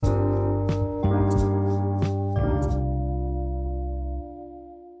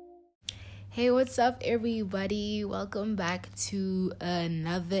Hey, what's up, everybody? Welcome back to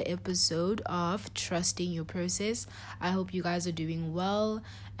another episode of Trusting Your Process. I hope you guys are doing well,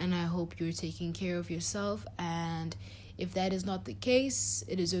 and I hope you're taking care of yourself. And if that is not the case,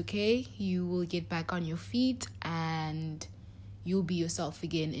 it is okay. You will get back on your feet, and you'll be yourself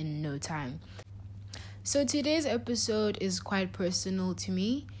again in no time. So today's episode is quite personal to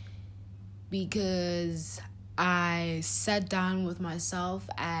me because I sat down with myself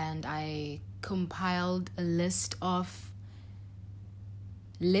and I compiled a list of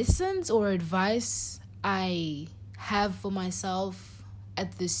lessons or advice I have for myself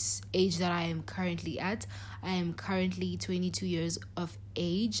at this age that I am currently at. I am currently 22 years of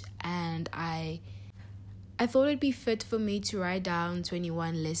age, and I thought it'd be fit for me to write down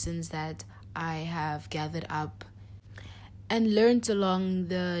 21 lessons that I have gathered up and learned along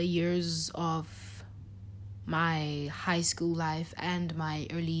the years of my high school life and my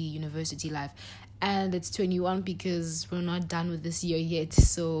early university life. And it's 21 because we're not done with this year yet.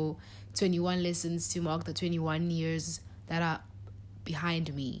 So 21 lessons to mark the 21 years that are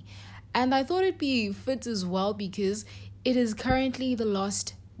behind me. And I thought it'd be fit as well because it is currently the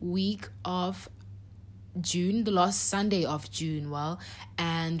last week of June, the last Sunday of June,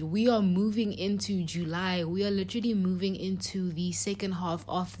 and we are moving into July. We are literally moving into the second half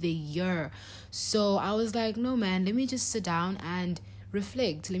of the year. So I was like, no man, let me just sit down and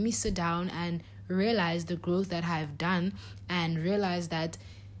reflect. Let me sit down and realize the growth that I've done and realize that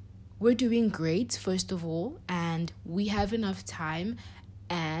we're doing great, first of all, and we have enough time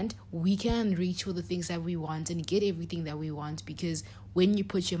and we can reach for the things that we want and get everything that we want, because when you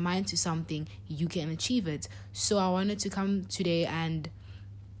put your mind to something, you can achieve it. So I wanted to come today and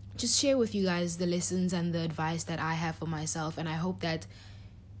just share with you guys the lessons and the advice that I have for myself. And I hope that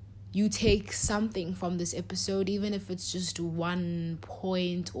you take something from this episode, even if it's just one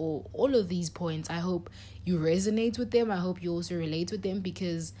point or all of these points. I hope you resonate with them. I hope you also relate with them,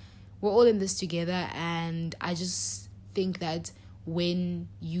 because we're all in this together. And I just think that when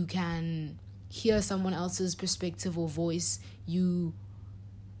you can hear someone else's perspective or voice, you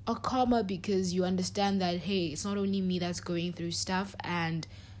are calmer because you understand that, hey, it's not only me that's going through stuff, and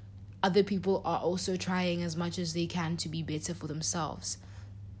other people are also trying as much as they can to be better for themselves.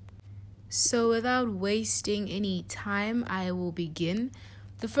 So without wasting any time, I will begin.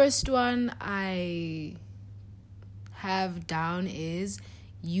 The first one I have down is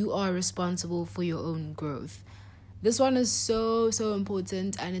you are responsible for your own growth. This one is so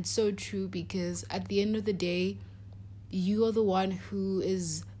important, and it's so true, because at the end of the day, you are the one who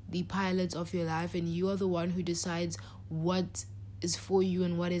is the pilot of your life, and you are the one who decides what is for you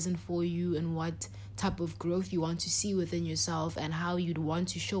and what isn't for you, and what type of growth you want to see within yourself and how you'd want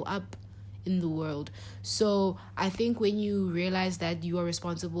to show up in the world. So I think when you realize that you are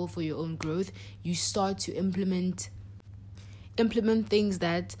responsible for your own growth, you start to implement things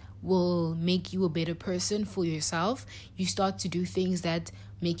that will make you a better person for yourself. You start to do things that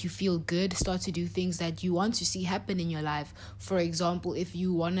make you feel good, start to do things that you want to see happen in your life. For example, if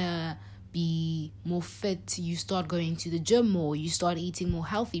you want to be more fit, you start going to the gym more, you start eating more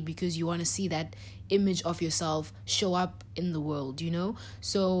healthy because you want to see that image of yourself show up in the world,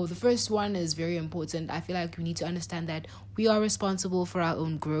 So the first one is very important. I feel like we need to understand that we are responsible for our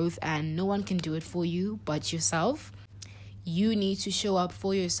own growth, and no one can do it for you but yourself. You need to show up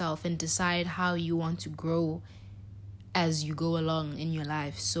for yourself and decide how you want to grow as you go along in your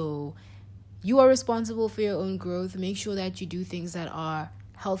life. So you are responsible for your own growth. Make sure that you do things that are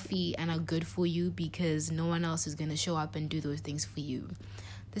healthy and are good for you, because no one else is going to show up and do those things for you.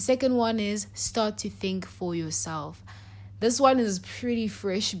 The second one is start to think for yourself. This one is pretty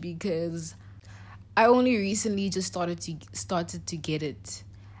fresh because I only recently just started to get it.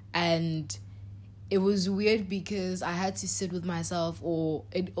 And it was weird because I had to sit with myself, or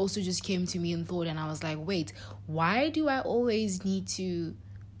it also just came to me in thought, and I was like, wait, why do I always need to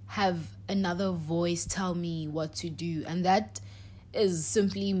have another voice tell me what to do? And that is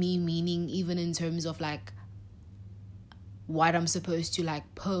simply me meaning, even in terms of like what I'm supposed to like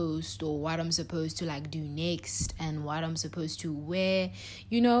post, or what I'm supposed to like do next, and what I'm supposed to wear.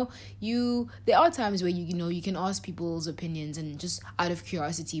 There are times where you can ask people's opinions and just out of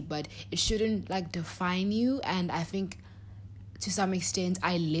curiosity, but it shouldn't like define you. And I think to some extent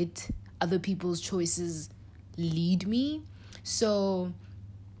I let other people's choices lead me. So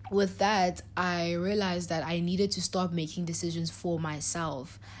with that, I realized that I needed to stop making decisions for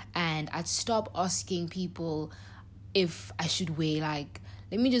myself, and I'd stop asking people if I should wear like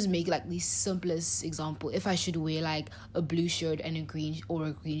let me just make like the simplest example. If I should wear like a blue shirt and a green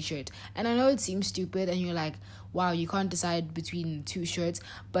shirt, and I know it seems stupid and you're like, wow, you can't decide between two shirts,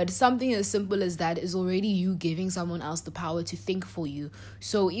 but something as simple as that is already you giving someone else the power to think for you.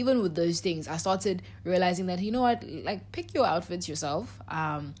 So even with those things, I started realizing that, you know what, like, pick your outfits yourself.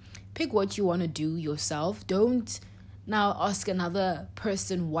 Pick what you want to do yourself. Don't now ask another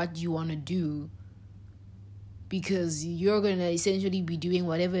person what you want to do, because you're going to essentially be doing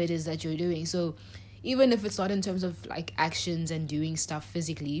whatever it is that you're doing. So even if it's not in terms of like actions and doing stuff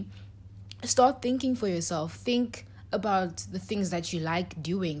physically, start thinking for yourself. Think about the things that you like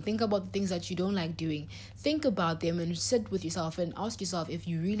doing. Think about the things that you don't like doing. Think about them and sit with yourself and ask yourself if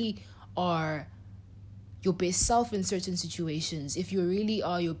you really are your best self in certain situations, if you really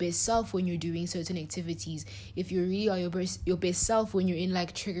are your best self when you're doing certain activities, if you really are your best self when you're in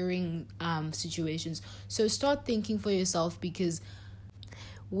like triggering situations. So start thinking for yourself, because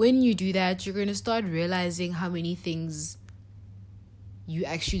when you do that, you're going to start realizing how many things you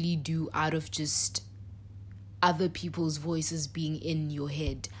actually do out of just other people's voices being in your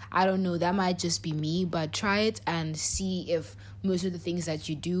head. I don't know, that might just be me, but try it and see if most of the things that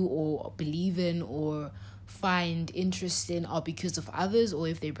you do or believe in or find interest in are because of others or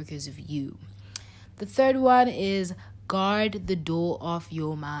if they're because of you. The third one is guard the door of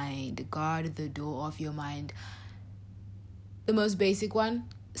your mind. Guard the door of your mind. The most basic one,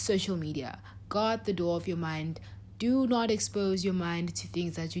 social media. Guard the door of your mind. Do not expose your mind to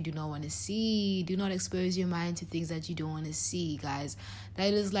things that you do not want to see. Do not expose your mind to things that you don't want to see, guys.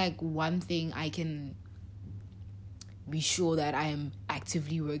 That is like one thing I can be sure that I am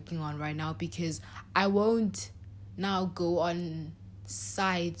actively working on right now, because I won't now go on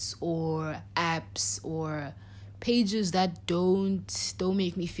sites or apps or pages that don't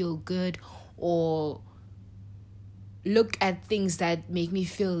make me feel good, or look at things that make me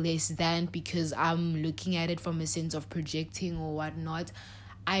feel less than because I'm looking at it from a sense of projecting or whatnot.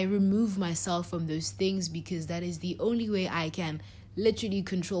 I remove myself from those things, because that is the only way I can literally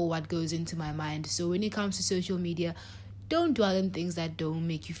control what goes into my mind. So when it comes to social media, don't dwell on things that don't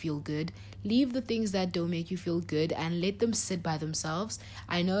make you feel good. Leave the things that don't make you feel good and let them sit by themselves.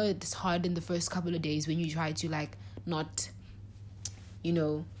 I know it's hard in the first couple of days when you try to like not,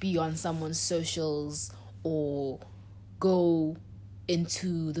 be on someone's socials or go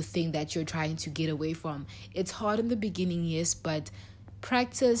into the thing that you're trying to get away from. It's hard in the beginning, yes, but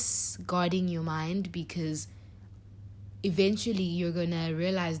practice guarding your mind, because eventually you're gonna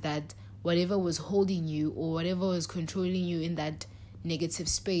realize that whatever was holding you or whatever was controlling you in that negative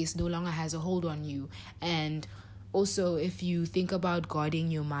space no longer has a hold on you. And also, if you think about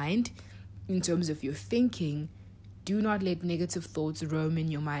guarding your mind in terms of your thinking, do not let negative thoughts roam in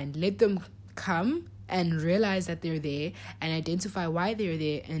your mind. Let them come and realize that they're there and identify why they're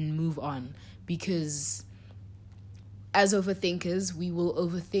there and move on. Because as overthinkers, we will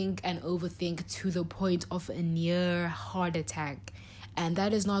overthink to the point of a near heart attack. And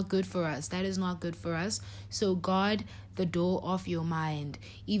that is not good for us. So guard the door of your mind,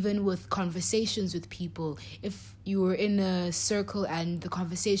 even with conversations with people. If you are in a circle and the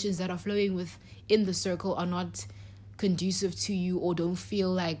conversations that are flowing within the circle are not conducive to you or don't feel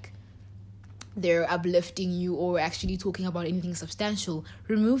like they're uplifting you or actually talking about anything substantial,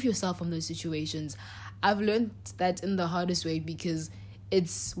 remove yourself from those situations. I've learned that in the hardest way, because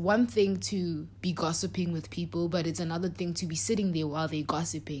it's one thing to be gossiping with people, but it's another thing to be sitting there while they're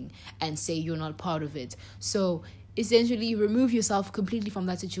gossiping and say you're not part of it. So essentially remove yourself completely from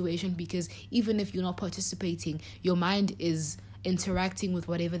that situation, because even if you're not participating, your mind is interacting with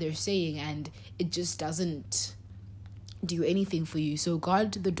whatever they're saying and it just doesn't do anything for you. So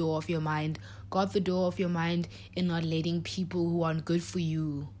guard the door of your mind. Guard the door of your mind in not letting people who aren't good for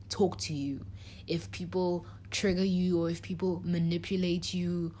you talk to you. If people trigger you, or if people manipulate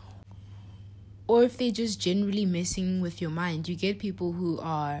you, or if they're just generally messing with your mind. You get people who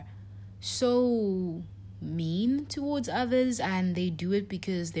are so mean towards others and they do it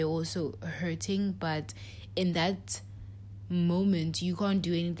because they're also hurting, but in that moment you can't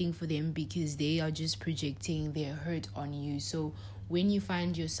do anything for them because they are just projecting their hurt on you. So when you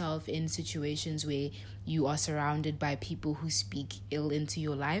find yourself in situations where you are surrounded by people who speak ill into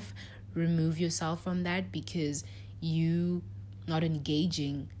your life, remove yourself from that, because you not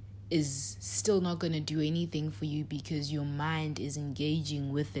engaging is still not going to do anything for you, because your mind is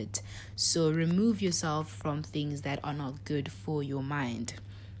engaging with it. So remove yourself from things that are not good for your mind.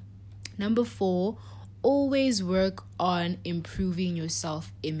 Number 4, always work on improving your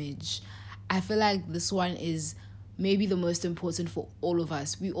self-image. I feel like this one is maybe the most important for all of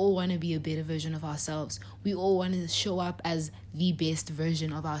us. We all want to be a better version of ourselves. We all want to show up as the best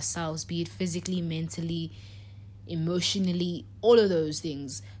version of ourselves, be it physically, mentally, emotionally, all of those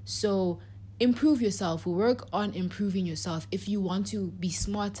things. So improve yourself. Work on improving yourself. If you want to be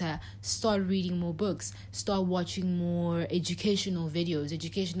smarter, start reading more books, start watching more educational videos.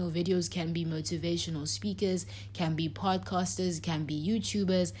 Educational videos can be motivational speakers, can be podcasters, can be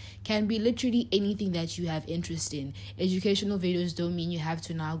YouTubers, can be literally anything that you have interest in. Educational videos don't mean you have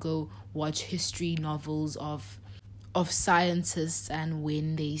to now go watch history novels of scientists and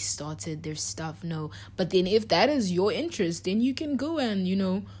when they started their stuff. No. But then if that is your interest, then you can go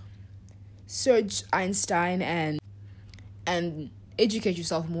and, search Einstein and educate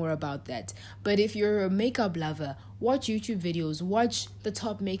yourself more about that. But if you're a makeup lover, watch YouTube videos, watch the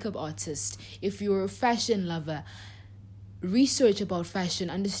top makeup artist. If you're a fashion lover, research about fashion,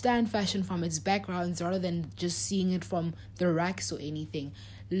 understand fashion from its backgrounds rather than just seeing it from the racks or anything.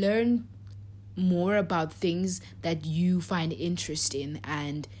 Learn more about things that you find interest in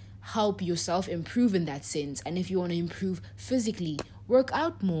and help yourself improve in that sense. And if you want to improve physically, work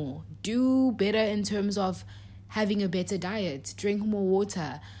out more, do better in terms of having a better diet, drink more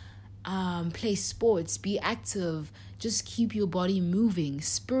water, play sports, be active, just keep your body moving.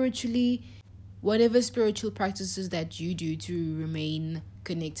 Spiritually, whatever spiritual practices that you do to remain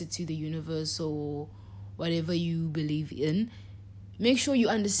connected to the universe or whatever you believe in, make sure you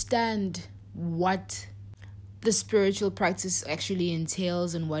understand what the spiritual practice actually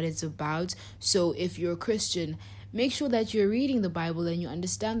entails and what it's about. So if you're a Christian, make sure that you're reading the Bible and you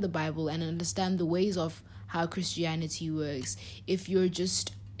understand the Bible and understand the ways of how Christianity works. If you're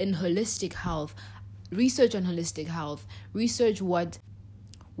just in holistic health, research on holistic health, research what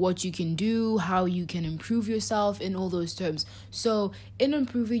you can do, how you can improve yourself in all those terms. So in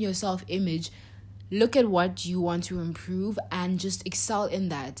improving your self-image, look at what you want to improve and just excel in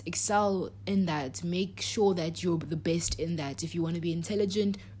that. Make sure that you're the best in that. If you want to be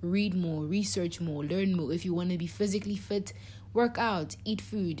intelligent, read more, research more, learn more. If you want to be physically fit, work out, eat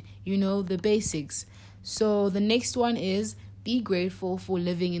food, the basics. So the next one is be grateful for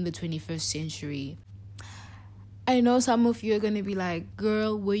living in the 21st century. I know some of you are going to be like,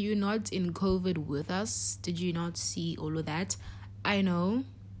 girl, were you not in COVID with us? Did you not see all of that? I know.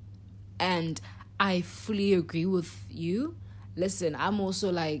 And I fully agree with you. Listen, I'm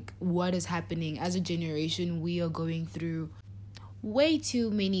also like, what is happening? As a generation, we are going through way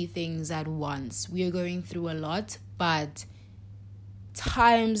too many things at once. We are going through a lot, but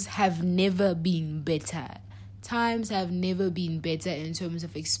times have never been better. Times have never been better in terms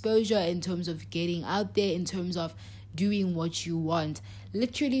of exposure, in terms of getting out there, in terms of doing what you want.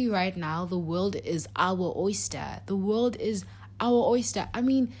 Literally right now, the world is our oyster. The world is our oyster. I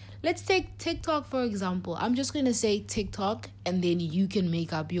mean, let's take TikTok, for example. I'm just going to say TikTok, and then you can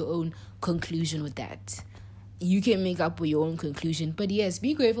make up your own conclusion with that. You can make up your own conclusion. But yes,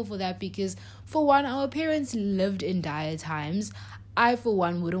 be grateful for that because, for one, our parents lived in dire times. I, for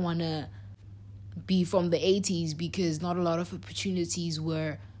one, wouldn't want to be from the 80s because not a lot of opportunities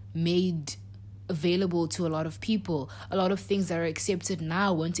were made available to a lot of people. A lot of things that are accepted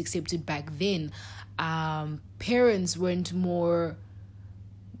now weren't accepted back then. Parents weren't more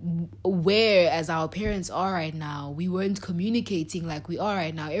aware as our parents are right now. We weren't communicating like we are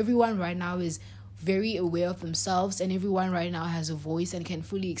right now. Everyone right now is very aware of themselves, and everyone right now has a voice and can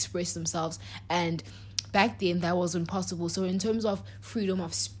fully express themselves. And back then that wasn't possible. So in terms of freedom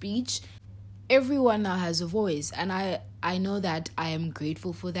of speech, everyone now has a voice, and I know that I am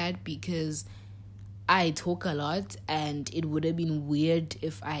grateful for that because I talk a lot, and it would have been weird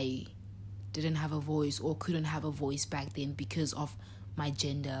if I didn't have a voice or couldn't have a voice back then because of my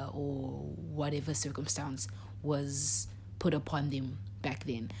gender or whatever circumstance was put upon them back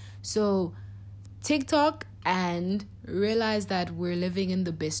then. So TikTok, and realize that we're living in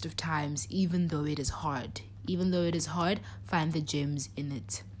the best of times, even though it is hard. Even though it is hard, find the gems in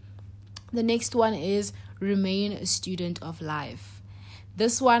it. The next one is remain a student of life.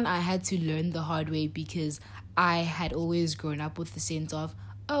 This one I had to learn the hard way because I had always grown up with the sense of,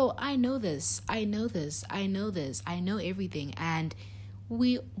 oh, I know this, I know everything. And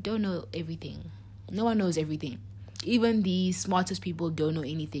we don't know everything. No one knows everything. Even the smartest people don't know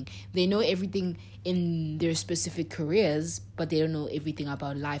anything. They know everything in their specific careers, but they don't know everything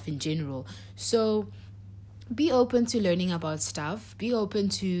about life in general. So be open to learning about stuff. Be open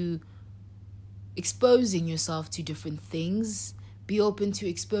to exposing yourself to different things. Be open to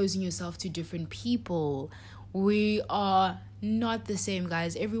exposing yourself to different people. We are not the same,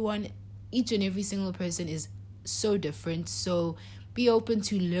 guys. Everyone, each and every single person is so different. So be open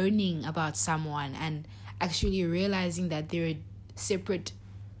to learning about someone and actually realizing that they're a separate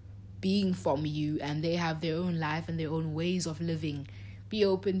being from you and they have their own life and their own ways of living. Be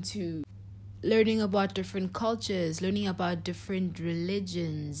open to learning about different cultures, learning about different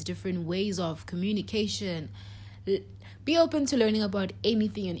religions, different ways of communication. Be open to learning about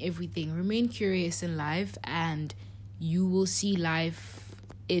anything and everything. Remain curious in life and you will see life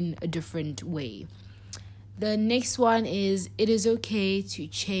in a different way. The next one is, it is okay to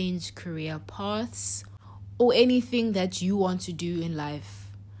change career paths or anything that you want to do in life.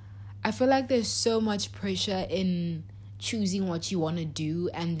 I feel like there's so much pressure in choosing what you want to do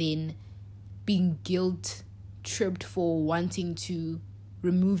and then being guilt tripped for wanting to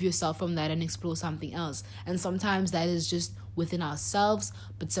remove yourself from that and explore something else. And sometimes that is just within ourselves,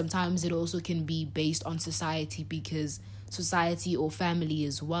 but sometimes it also can be based on society, because society or family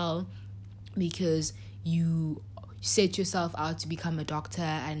as well, because you set yourself out to become a doctor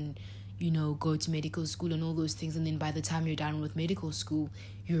and go to medical school and all those things, and then by the time you're done with medical school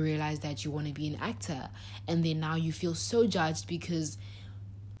you realize that you want to be an actor, and then now you feel so judged because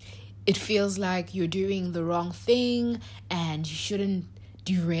it feels like you're doing the wrong thing and you shouldn't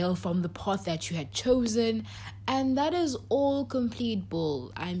derail from the path that you had chosen. And that is all complete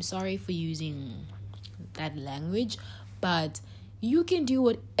bull. I'm sorry for using that language, but you can do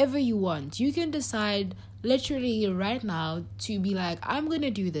whatever you want. You can decide literally right now to be like, I'm going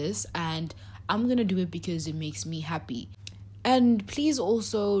to do this and I'm going to do it because it makes me happy. And please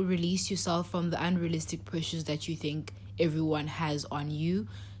also release yourself from the unrealistic pressures that you think everyone has on you.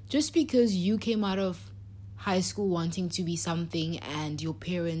 Just because you came out of high school wanting to be something and your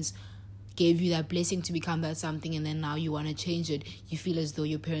parents gave you that blessing to become that something, and then now you want to change it, you feel as though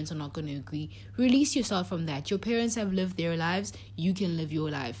your parents are not going to agree. Release yourself from that. Your parents have lived their lives. You can live your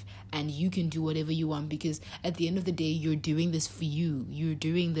life and you can do whatever you want, because at the end of the day, you're doing this for you. You're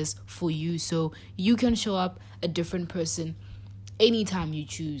doing this for you. So you can show up a different person anytime you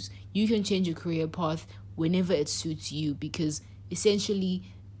choose. You can change your career path whenever it suits you, because essentially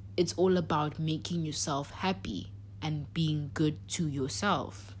it's all about making yourself happy and being good to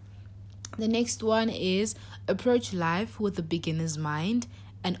yourself. The next one is, approach life with a beginner's mind,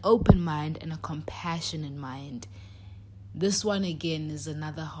 an open mind, and a compassionate mind. This one again is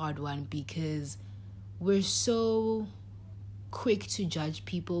another hard one, because we're so quick to judge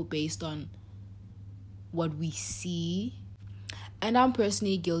people based on what we see. And I'm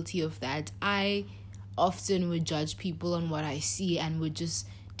personally guilty of that. I often would judge people on what I see and would just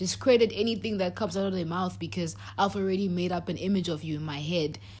discredit anything that comes out of their mouth because I've already made up an image of you in my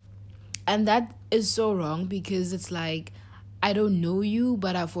head. And that is so wrong, because it's like, I don't know you,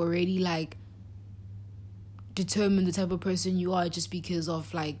 but I've already determined the type of person you are just because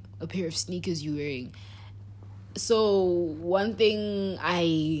of a pair of sneakers you're wearing. So one thing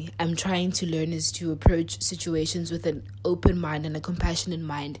I am trying to learn is to approach situations with an open mind and a compassionate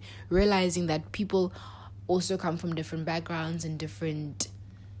mind, realizing that people also come from different backgrounds and different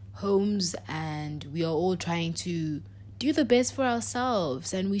homes, and we are all trying to do the best for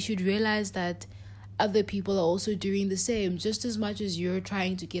ourselves, and we should realize that other people are also doing the same. Just as much as you're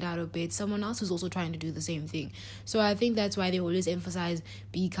trying to get out of bed, someone else is also trying to do the same thing. So I think that's why they always emphasize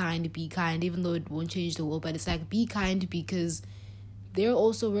be kind, even though it won't change the world, but it's be kind because they're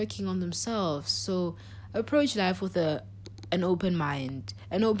also working on themselves. So approach life with an open mind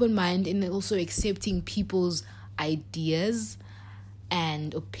and also accepting people's ideas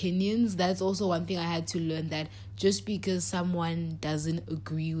and opinions. That's also one thing I had to learn, that just because someone doesn't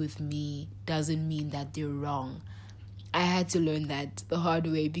agree with me doesn't mean that they're wrong. I had to learn that the hard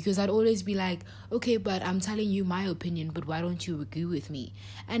way, because I'd always be like, okay, but I'm telling you my opinion, but why don't you agree with me?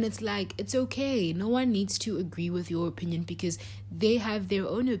 And it's it's okay. No one needs to agree with your opinion because they have their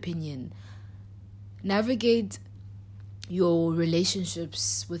own opinion. Navigate your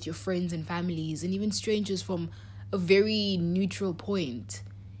relationships with your friends and families and even strangers from a very neutral point.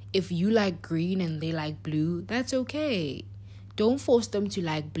 If you like green and they like blue, that's okay. Don't force them to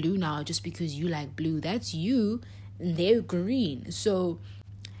like blue now just because you like blue. That's you and they're green. So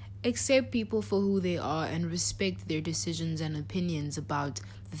accept people for who they are and respect their decisions and opinions about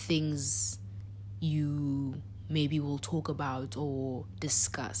the things you maybe will talk about or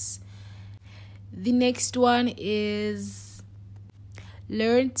discuss. The next one is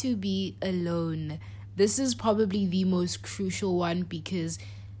learn to be alone. This is probably the most crucial one, because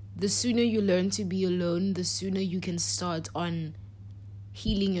the sooner you learn to be alone, the sooner you can start on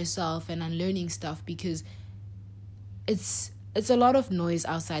healing yourself and unlearning stuff, because it's it's a lot of noise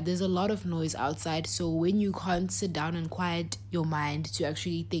outside. There's a lot of noise outside. So when you can't sit down and quiet your mind to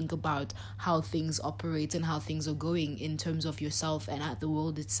actually think about how things operate and how things are going in terms of yourself and at the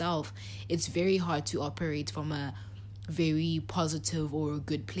world itself, it's very hard to operate from a very positive or a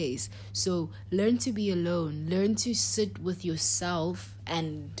good place. So learn to be alone. Learn to sit with yourself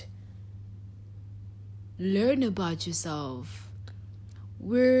and learn about yourself.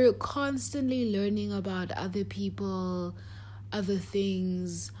 We're constantly learning about other people, other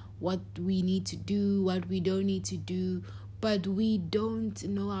things, what we need to do, what we don't need to do, but we don't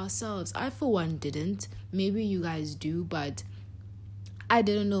know ourselves. I, for one, didn't. Maybe you guys do, but I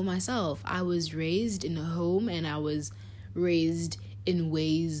didn't know myself. I was raised in a home, and I was raised in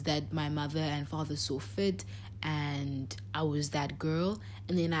ways that my mother and father saw fit, and I was that girl.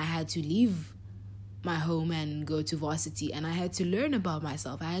 And then I had to leave my home and go to varsity, and I had to learn about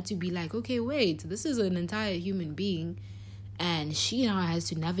myself. I had to be like, okay, wait, this is an entire human being, and she now has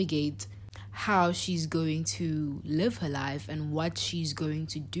to navigate how she's going to live her life and what she's going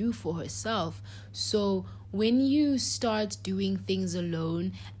to do for herself. So when you start doing things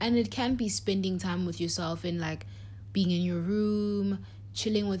alone, and it can be spending time with yourself in like being in your room,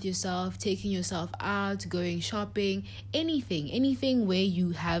 chilling with yourself, taking yourself out, going shopping, anything where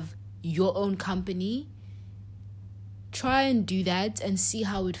you have your own company, try and do that and see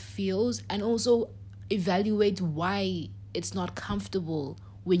how it feels, and also evaluate why it's not comfortable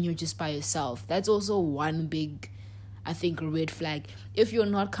when you're just by yourself. That's also one big, I think, red flag. If you're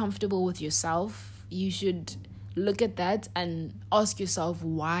not comfortable with yourself, you should look at that and ask yourself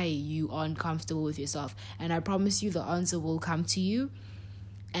why you aren't comfortable with yourself. And I promise you the answer will come to you,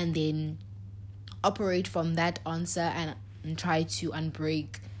 and then operate from that answer and try to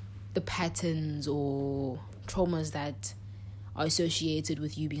unbreak the patterns or traumas that are associated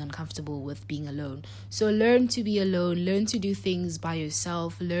with you being uncomfortable with being alone. So learn to be alone, learn to do things by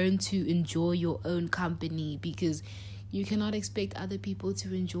yourself, learn to enjoy your own company, because you cannot expect other people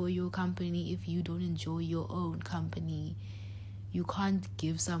to enjoy your company if you don't enjoy your own company. You can't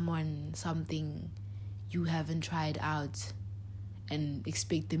give someone something you haven't tried out and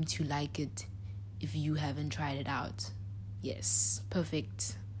expect them to like it if you haven't tried it out. Yes,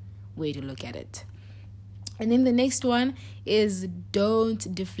 perfect way to look at it. And then the next one is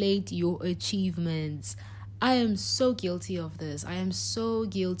don't deflate your achievements. I am so guilty of this. I am so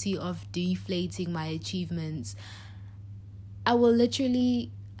guilty of deflating my achievements. I will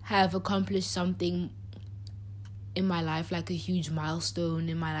literally have accomplished something in my life, like a huge milestone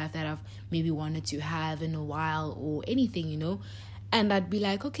in my life that I've maybe wanted to have in a while or anything, and I'd be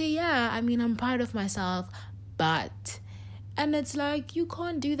like, okay, yeah, I mean, I'm proud of myself, but... And it's like, you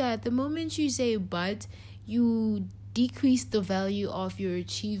can't do that. The moment you say but, you decrease the value of your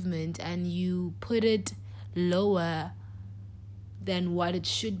achievement and you put it lower than what it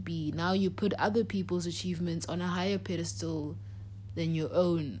should be. Now you put other people's achievements on a higher pedestal than your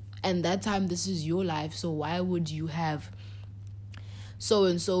own. And that time, this is your life. So why would you have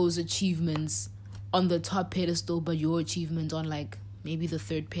so-and-so's achievements on the top pedestal, but your achievement on like maybe the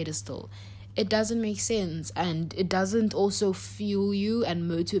third pedestal? It doesn't make sense, and it doesn't also fuel you and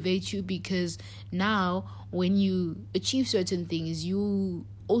motivate you, because now when you achieve certain things, you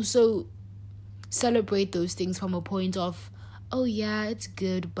also celebrate those things from a point of, oh yeah, it's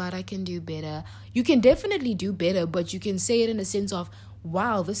good, but I can do better. You can definitely do better, but you can say it in a sense of,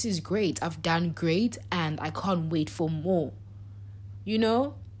 wow, this is great. I've done great and I can't wait for more.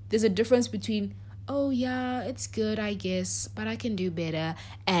 There's a difference between, oh yeah, it's good, I guess, but I can do better,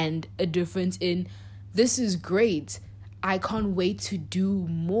 and a difference in, this is great, I can't wait to do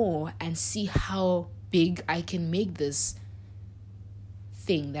more and see how big I can make this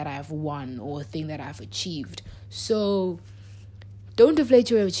thing that I've won or thing that I've achieved. So don't deflate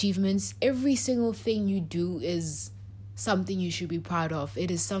your achievements. Every single thing you do is something you should be proud of.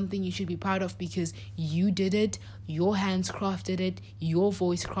 It is something you should be proud of because you did it, your hands crafted it, your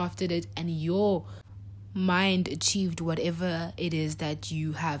voice crafted it, and your mind achieved whatever it is that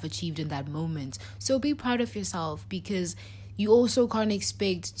you have achieved in that moment. So be proud of yourself, because you also can't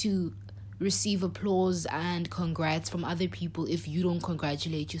expect to receive applause and congrats from other people if you don't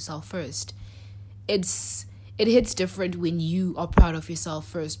congratulate yourself first. It hits different when you are proud of yourself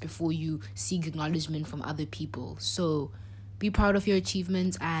first before you seek acknowledgement from other people. So be proud of your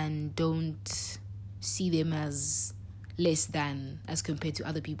achievements and don't see them as less than as compared to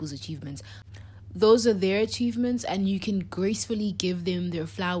other people's achievements. Those are their achievements, and you can gracefully give them their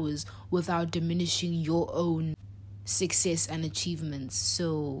flowers without diminishing your own success and achievements.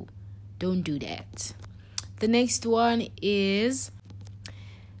 So don't do that. The next one is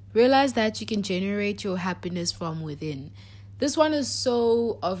realize that you can generate your happiness from within. This one is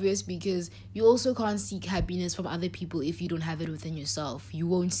so obvious because you also can't seek happiness from other people if you don't have it within yourself. You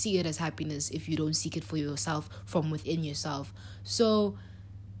won't see it as happiness if you don't seek it for yourself from within yourself. So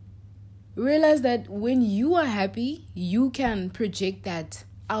realize that when you are happy, you can project that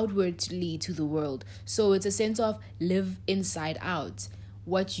outwardly to the world. So it's a sense of live inside out.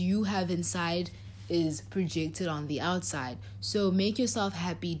 What you have inside is projected on the outside. So make yourself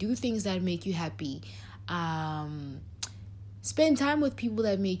happy. Do things that make you happy. Spend time with people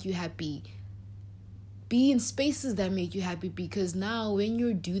that make you happy. Be in spaces that make you happy, because now when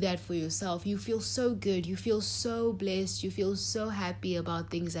you do that for yourself, you feel so good. You feel so blessed. You feel so happy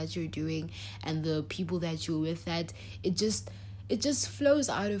about things that you're doing and the people that you're with, that it just flows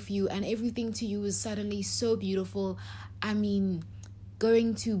out of you, and everything to you is suddenly so beautiful. I mean,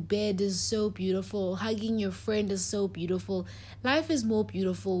 going to bed is so beautiful. Hugging your friend is so beautiful. Life is more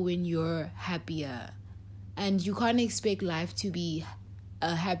beautiful when you're happier. And you can't expect life to be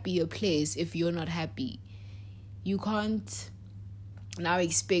a happier place if you're not happy. You can't now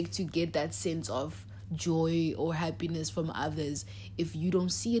expect to get that sense of joy or happiness from others if you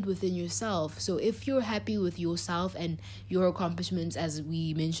don't see it within yourself. So if you're happy with yourself and your accomplishments, as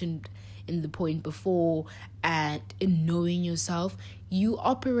we mentioned in the point before, and in knowing yourself, you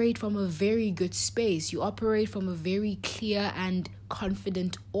operate from a very good space. You operate from a very clear and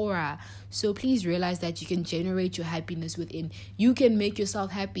confident aura. So please realize that you can generate your happiness within. You can make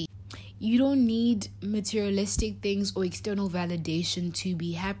yourself happy. You don't need materialistic things or external validation to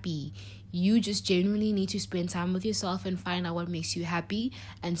be happy. You just genuinely need to spend time with yourself and find out what makes you happy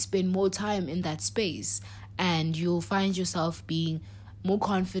and spend more time in that space. And you'll find yourself being more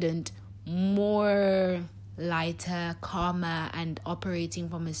confident, more lighter, calmer, and operating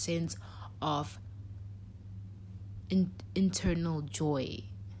from a sense of internal joy,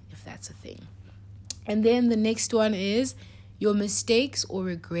 if that's a thing. And then the next one is, your mistakes or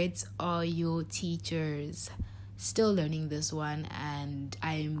regrets are your teachers. Still learning this one, and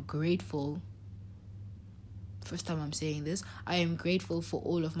I am grateful. First time I'm saying this, I am grateful for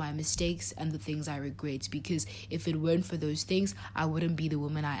all of my mistakes and the things I regret, because if it weren't for those things, I wouldn't be the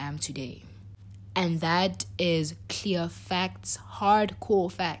woman I am today. And that is clear facts,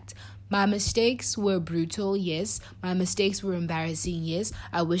 hardcore fact. My mistakes were brutal, yes. My mistakes were embarrassing, yes.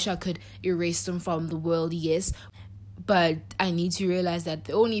 I wish I could erase them from the world, yes. But I need to realize that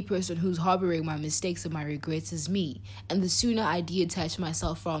the only person who's harboring my mistakes and my regrets is me. And the sooner I detach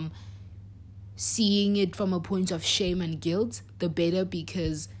myself from seeing it from a point of shame and guilt, the better,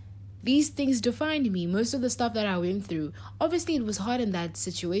 because these things defined me. Most of the stuff that I went through, obviously it was hard in that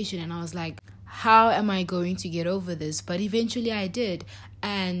situation, and I was like, how am I going to get over this? But eventually I did.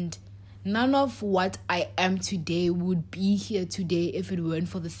 And none of what I am today would be here today if it weren't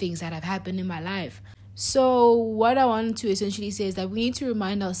for the things that have happened in my life. So what I want to essentially say is that we need to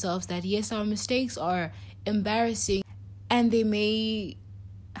remind ourselves that yes, our mistakes are embarrassing and they may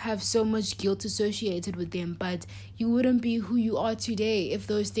have so much guilt associated with them, but you wouldn't be who you are today if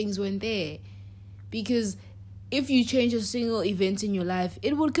those things weren't there. Because if you change a single event in your life,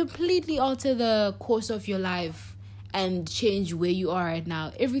 it would completely alter the course of your life and change where you are right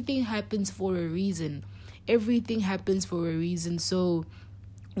now. Everything happens for a reason. Everything happens for a reason. So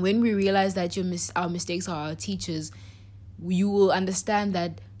when we realize that our mistakes are our teachers, you will understand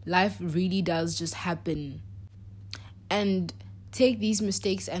that life really does just happen. And take these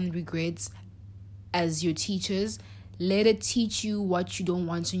mistakes and regrets as your teachers. Let it teach you what you don't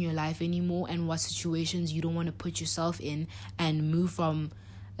want in your life anymore and what situations you don't want to put yourself in, and move from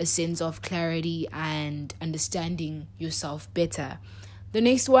a sense of clarity and understanding yourself better. The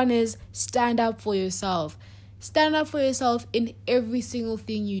next one is stand up for yourself. Stand up for yourself in every single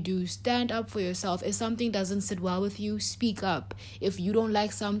thing you do. Stand up for yourself. If something doesn't sit well with you, speak up. If you don't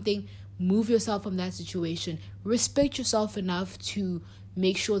like something, move yourself from that situation. Respect yourself enough to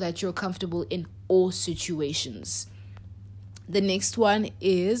make sure that you're comfortable in all situations. The next one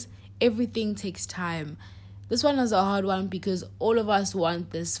is everything takes time. This one is a hard one because all of us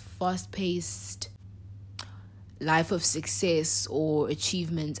want this fast-paced life of success or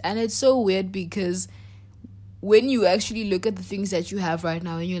achievement. And it's so weird because when you actually look at the things that you have right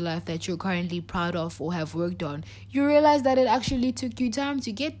now in your life that you're currently proud of or have worked on, you realize that it actually took you time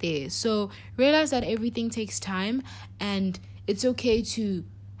to get there. So realize that everything takes time, and it's okay to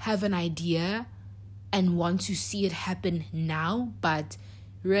have an idea and want to see it happen now, but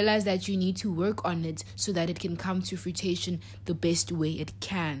realize that you need to work on it so that it can come to fruition the best way it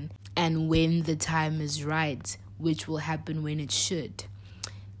can, and when the time is right, which will happen when it should.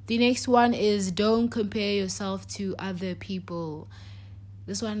 The next one is don't compare yourself to other people.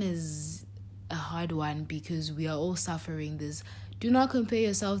 This one is a hard one because we are all suffering this. Do not compare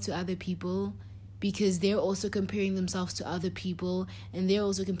yourself to other people, because they're also comparing themselves to other people, and they're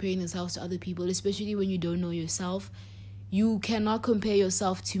also comparing themselves to other people, especially when you don't know yourself. You cannot compare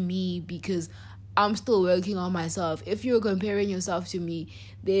yourself to me because I'm still working on myself. If you're comparing yourself to me,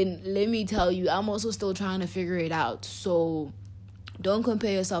 then let me tell you, I'm also still trying to figure it out. So don't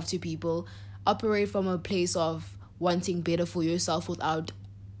compare yourself to people. Operate from a place of wanting better for yourself without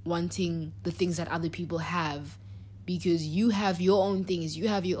wanting the things that other people have, because you have your own things, you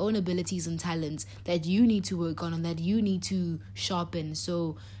have your own abilities and talents that you need to work on and that you need to sharpen.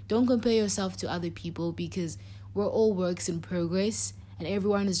 So don't compare yourself to other people, because we're all works in progress and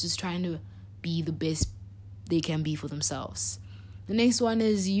everyone is just trying to be the best they can be for themselves. The next one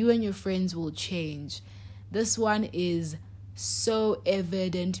is you and your friends will change. This one is so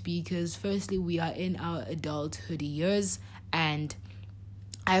evident because firstly, we are in our adulthood years, and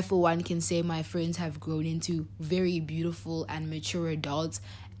I, for one, can say my friends have grown into very beautiful and mature adults,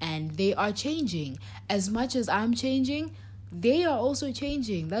 and they are changing. As much as I'm changing, they are also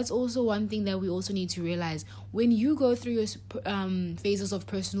changing. That's also one thing that we also need to realize. When you go through your phases of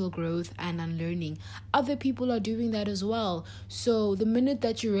personal growth and unlearning, other people are doing that as well. So the minute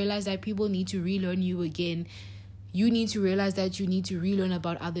that you realize that people need to relearn you again, you need to realize that you need to relearn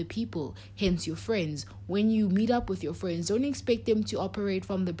about other people, hence your friends. When you meet up with your friends, don't expect them to operate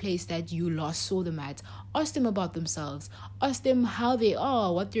from the place that you last saw them at. Ask them about themselves. Ask them how they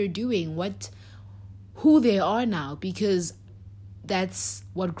are, what they're doing, who they are now, because that's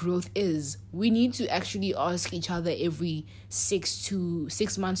what growth is. We need to actually ask each other every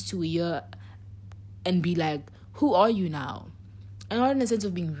 6 months to a year and be like, who are you now? And not in a sense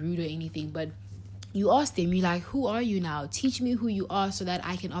of being rude or anything, but you ask them, you're like, who are you now? Teach me who you are so that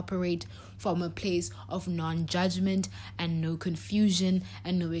I can operate from a place of non-judgment and no confusion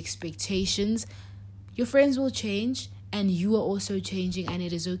and no expectations. Your friends will change and you are also changing, and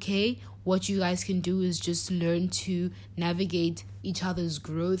it is okay. What you guys can do is just learn to navigate each other's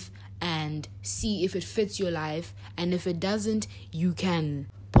growth and see if it fits your life. And if it doesn't, you can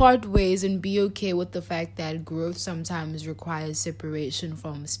part ways and be okay with the fact that growth sometimes requires separation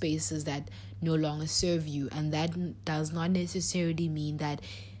from spaces that no longer serve you, and that does not necessarily mean that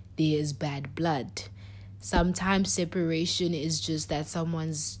there is bad blood. Sometimes separation is just that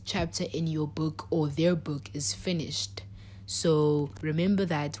someone's chapter in your book or their book is finished. So remember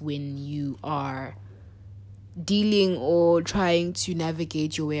that when you are dealing or trying to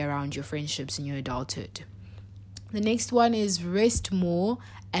navigate your way around your friendships in your adulthood. The next one is rest more,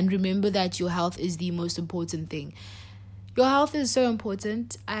 and remember that your health is the most important thing. Your health is so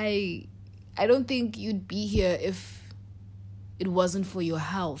important. I don't think you'd be here if it wasn't for your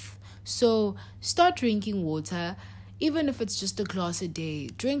health. So start drinking water, even if it's just a glass a day.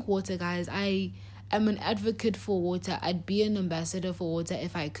 Drink water, guys. I am an advocate for water. I'd be an ambassador for water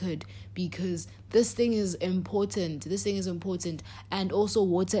if I could, because this thing is important. And also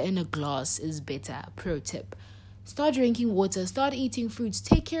water in a glass is better. Pro tip. Start drinking water. Start eating fruits.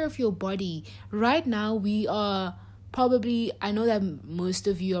 Take care of your body. Right now, we are probably, I know that most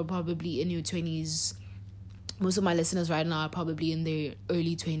of you are probably in your 20s. Most of my listeners right now are probably in their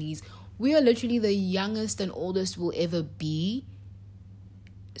early 20s. We are literally the youngest and oldest we'll ever be.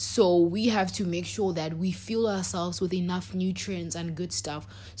 So we have to make sure that we fuel ourselves with enough nutrients and good stuff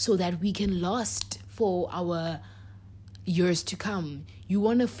so that we can last for our years to come. You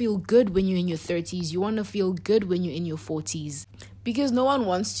want to feel good when you're in your 30s. You want to feel good when you're in your 40s. Because no one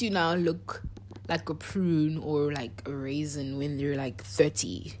wants to now look like a prune or like a raisin when they're like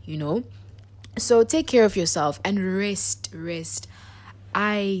 30, you know? So take care of yourself and rest.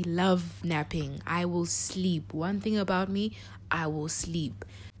 I love napping. I will sleep. One thing about me, I will sleep.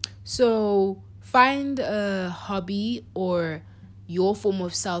 So find a hobby or your form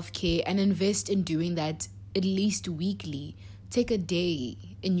of self-care and invest in doing that at least weekly. Take a day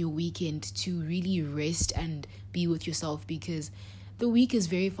in your weekend to really rest and be with yourself, because the week is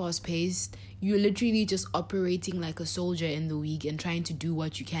very fast-paced. You're literally just operating like a soldier in the week and trying to do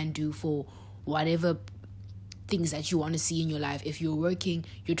what you can do for whatever things that you want to see in your life. If you're working,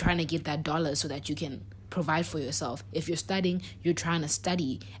 you're trying to get that dollar so that you can provide for yourself. If you're studying, you're trying to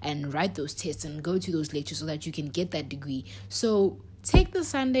study and write those tests and go to those lectures so that you can get that degree. So take the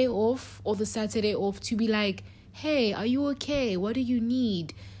Sunday off or the Saturday off to be like, hey, are you okay? What do you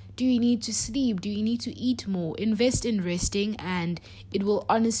need? Do you need to sleep? Do you need to eat more? Invest in resting, and it will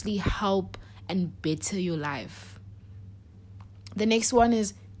honestly help and better your life. The next one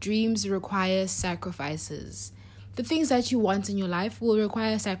is dreams require sacrifices. The things that you want in your life will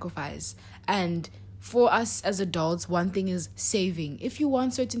require sacrifice. And for us as adults, one thing is saving. If you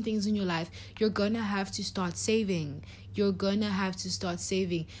want certain things in your life, you're gonna have to start saving.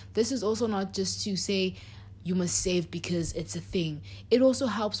 This is also not just to say you must save because it's a thing. It also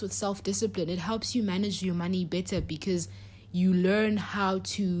helps with self-discipline. It helps you manage your money better because you learn how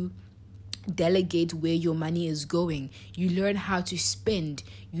to delegate where your money is going. You learn how to spend.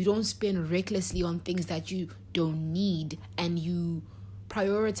 You don't spend recklessly on things that you don't need, and you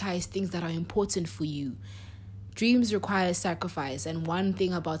prioritize things that are important for you. Dreams require sacrifice, and one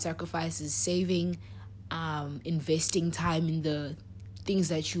thing about sacrifice is saving, investing time in the things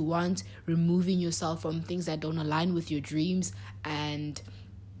that you want, removing yourself from things that don't align with your dreams, and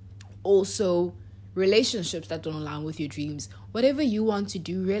also relationships that don't align with your dreams. Whatever you want to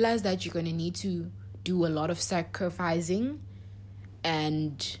do, realize that you're going to need to do a lot of sacrificing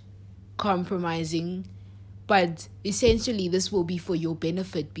and compromising. But essentially, this will be for your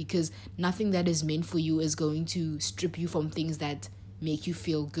benefit, because nothing that is meant for you is going to strip you from things that make you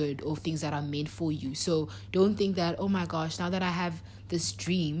feel good or things that are meant for you. So don't think that, oh my gosh, now that I have this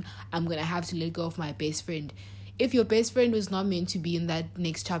dream, I'm going to have to let go of my best friend. If your best friend was not meant to be in that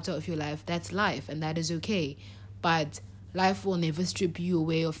next chapter of your life, that's life, and that is okay. But life will never strip you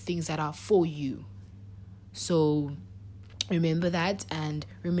away of things that are for you. So remember that, and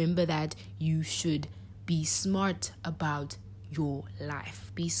remember that you should be smart about your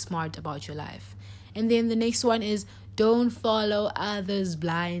life. Be smart about your life. And then the next one is, don't follow others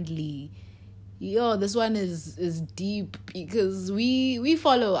blindly. Yo, this one is deep, because we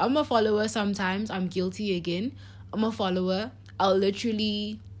follow. I'm a follower sometimes. I'm guilty again. I'm a follower. I'll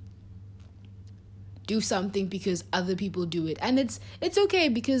literally do something because other people do it. And it's okay,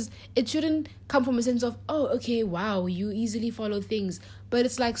 because it shouldn't come from a sense of, oh, okay, wow, you easily follow things. But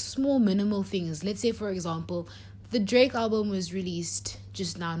it's like small, minimal things. Let's say, for example, the Drake album was released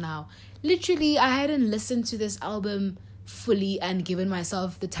just now. Literally, I hadn't listened to this album fully and given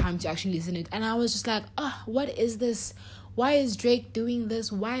myself the time to actually listen to it. And I was just like, what is this? Why is Drake doing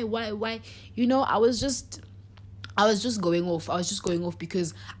this? Why? You know, I was just going off. I was just going off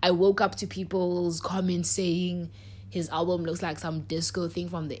because I woke up to people's comments saying his album looks like some disco thing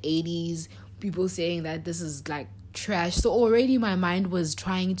from the 80s. People saying that this is like trash. So already my mind was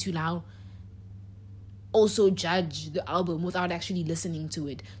trying to now also judge the album without actually listening to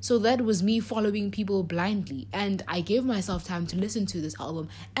it. So that was me following people blindly, and I gave myself time to listen to this album,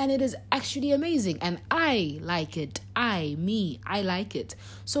 and it is actually amazing, and I like it. I like it.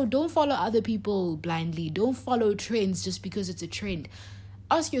 So don't follow other people blindly. Don't follow trends just because it's a trend.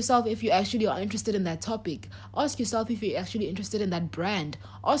 Ask yourself if you actually are interested in that topic. Ask yourself if you're actually interested in that brand.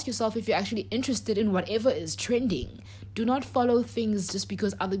 Ask yourself if you're actually interested in whatever is trending. Do not follow things just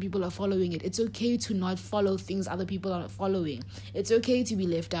because other people are following it. It's okay to not follow things other people are following. It's okay to be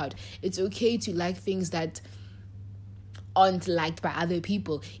left out. It's okay to like things that aren't liked by other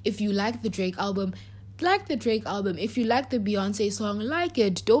people. If you like the Drake album, like the Drake album. If you like the Beyonce song, like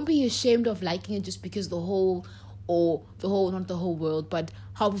it. Don't be ashamed of liking it just because not the whole world, but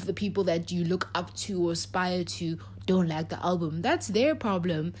half of the people that you look up to or aspire to don't like the album. That's their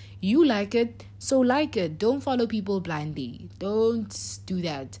problem. You like it, so like it. Don't follow people blindly. Don't do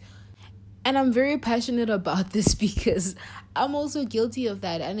that. And I'm very passionate about this because I'm also guilty of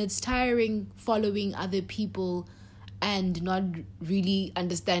that, and it's tiring following other people and not really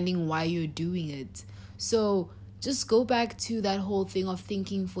understanding why you're doing it. So just go back to that whole thing of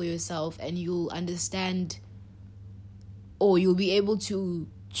thinking for yourself, and you'll understand, or you'll be able to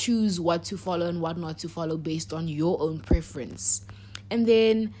choose what to follow and what not to follow based on your own preference. And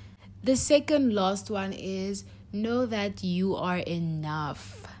then the second last one is, know that you are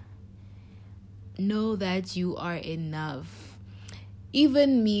enough. Know that you are enough.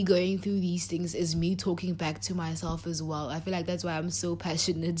 Even me going through these things is me talking back to myself as well. I feel like that's why I'm so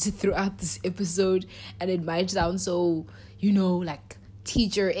passionate throughout this episode, and it might sound so, like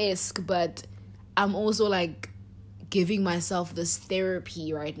teacher-esque, but I'm also like giving myself this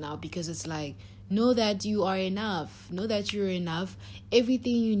therapy right now, because it's like, know that you are enough. Know that you're enough.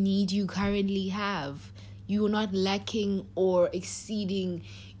 Everything you need, you currently have. You're not lacking or exceeding.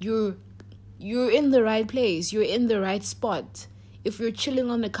 You're in the right place. You're in the right spot. If you're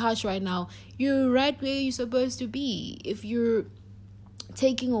chilling on the couch right now, you're right where you're supposed to be. If you're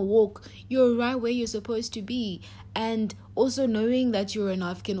taking a walk, you're right where you're supposed to be. And also knowing that you're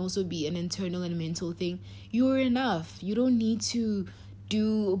enough can also be an internal and mental thing. You're enough. You don't need to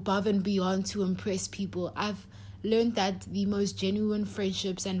do above and beyond to impress people. I've learned that the most genuine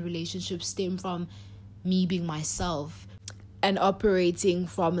friendships and relationships stem from me being myself and operating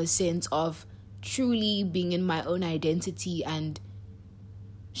from a sense of truly being in my own identity and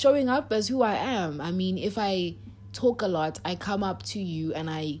showing up as who I am. I mean, if I talk a lot, I come up to you and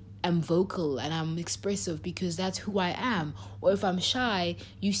I am vocal and I'm expressive because that's who I am. Or if I'm shy,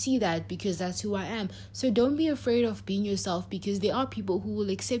 you see that because that's who I am. So don't be afraid of being yourself, because there are people who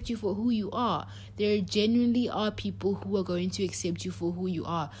will accept you for who you are. There genuinely are people who are going to accept you for who you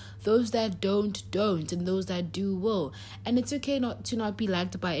are. Those that don't, and those that do will. And it's okay not to be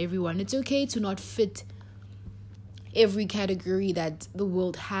liked by everyone. It's okay to not fit every category that the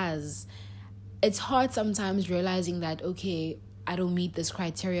world has. It's hard sometimes realizing that, okay, I don't meet this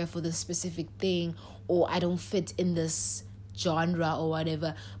criteria for this specific thing, or I don't fit in this genre or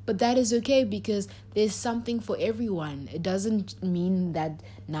whatever. But that is okay, because there's something for everyone. It doesn't mean that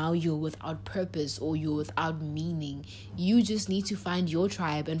now you're without purpose or you're without meaning. You just need to find your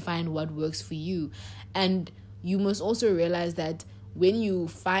tribe and find what works for you. And you must also realize that when you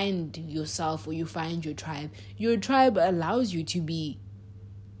find yourself or you find your tribe allows you to be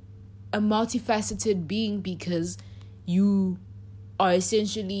a multifaceted being, because you are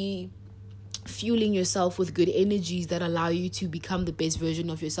essentially fueling yourself with good energies that allow you to become the best version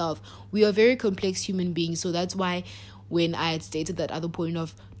of yourself. We are very complex human beings, so that's why when I had stated that other point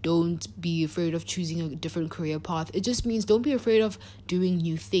of don't be afraid of choosing a different career path, it just means don't be afraid of doing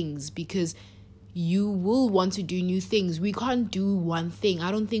new things, because you will want to do new things. We can't do one thing. I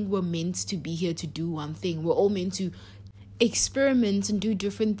don't think we're meant to be here to do one thing. We're all meant to experiment and do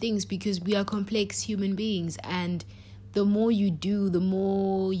different things, because we are complex human beings, and the more you do, the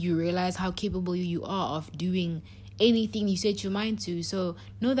more you realize how capable you are of doing anything you set your mind to. So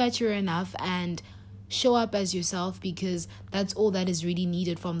know that you're enough and show up as yourself, because that's all that is really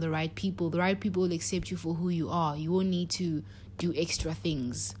needed from the right people. The right people will accept you for who you are. You won't need to do extra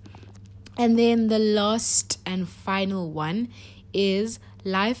things. And then the last and final one is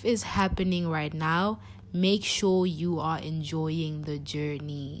life is happening right now. Make sure you are enjoying the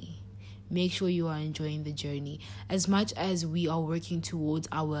journey. Make sure you are enjoying the journey. As much as we are working towards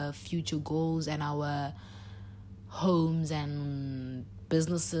our future goals and our homes and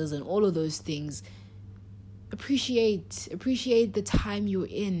businesses and all of those things, appreciate the time you're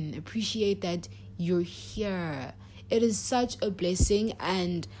in. Appreciate that you're here. It is such a blessing,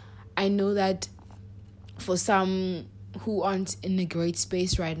 and I know that for some who aren't in a great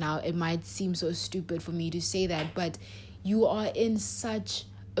space right now, it might seem so stupid for me to say that, but you are in such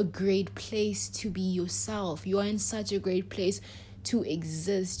a great place to be yourself. You are in such a great place to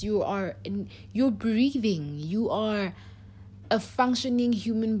exist. You're breathing. You are a functioning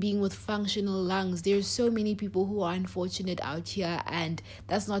human being with functional lungs. There's so many people who are unfortunate out here, and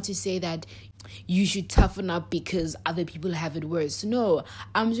that's not to say that you should toughen up because other people have it worse. No,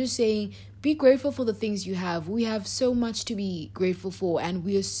 I'm just saying be grateful for the things you have. We have so much to be grateful for, and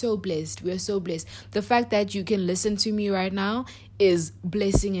we are so blessed. We are so blessed. The fact that you can listen to me right now is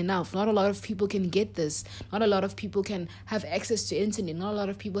blessing enough. Not a lot of people can get this. Not a lot of people can have access to internet. Not a lot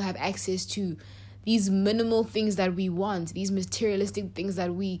of people have access to these minimal things that we want, these materialistic things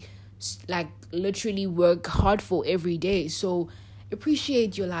that we literally work hard for every day. So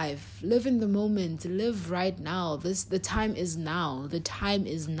appreciate your life. Live in the moment. Live right now. The time is now. The time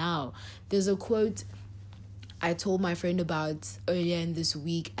is now. There's a quote I told my friend about earlier in this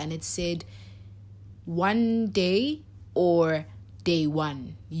week, and it said, one day or day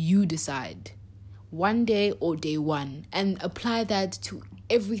one, you decide. One day or day one. And apply that to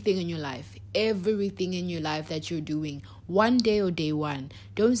everything in your life. Everything in your life that you're doing. One day or day one.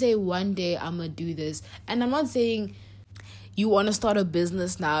 Don't say one day I'm going to do this. And I'm not saying you want to start a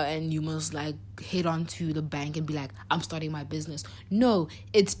business now and you must head on to the bank and be like, I'm starting my business. No,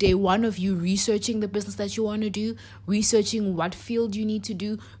 it's day one of you researching the business that you want to do, researching what field you need to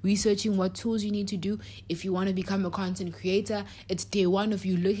do, researching what tools you need to do. If you want to become a content creator, it's day one of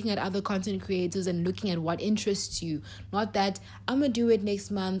you looking at other content creators and looking at what interests you. Not that I'm going to do it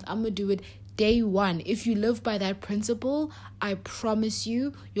next month, I'm going to do it. Day one. If you live by that principle, I promise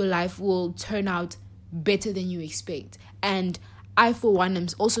you, your life will turn out better than you expect. And I, for one, am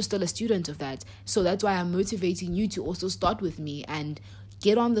also still a student of that. So that's why I'm motivating you to also start with me and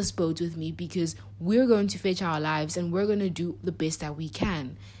get on this boat with me, because we're going to fetch our lives and we're going to do the best that we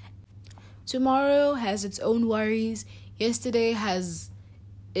can. Tomorrow has its own worries. Yesterday has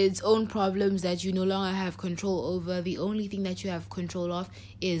its own problems that you no longer have control over. The only thing that you have control of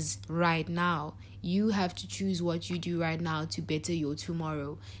is right now. You have to choose what you do right now to better your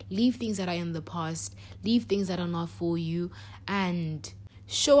tomorrow. Leave things that are in the past. Leave things that are not for you. And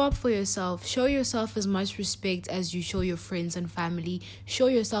show up for yourself. Show yourself as much respect as you show your friends and family. Show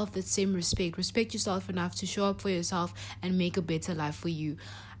yourself that same respect. Respect yourself enough to show up for yourself and make a better life for you.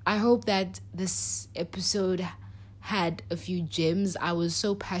 I hope that this episode had a few gems. I was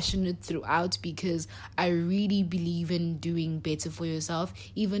so passionate throughout because I really believe in doing better for yourself,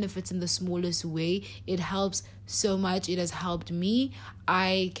 even if it's in the smallest way. It helps so much. It has helped me.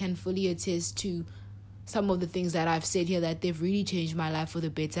 I can fully attest to some of the things that I've said here, that they've really changed my life for the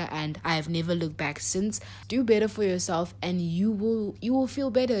better, and I have never looked back since. Do better for yourself and you will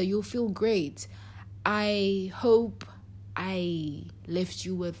feel better. You'll feel great. I hope I left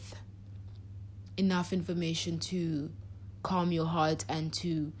you with enough information to calm your heart and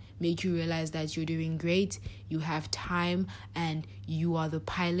to make you realize that you're doing great. You have time and you are the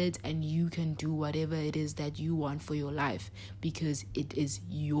pilot, and you can do whatever it is that you want for your life, because it is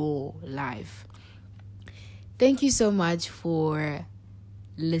your life. Thank you so much for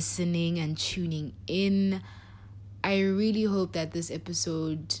listening and tuning in. I really hope that this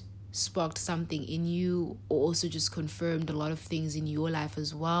episode sparked something in you, or also just confirmed a lot of things in your life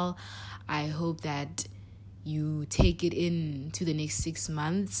as well. I hope that you take it in to the next 6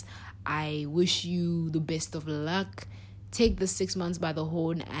 months. I wish you the best of luck. Take the 6 months by the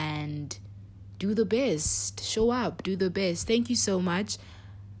horn and do the best. Show up, do the best. Thank you so much.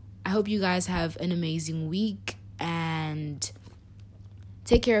 I hope you guys have an amazing week, and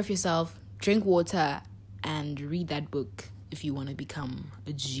take care of yourself, drink water, and read that book if you want to become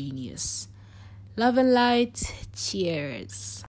a genius. Love and light. Cheers.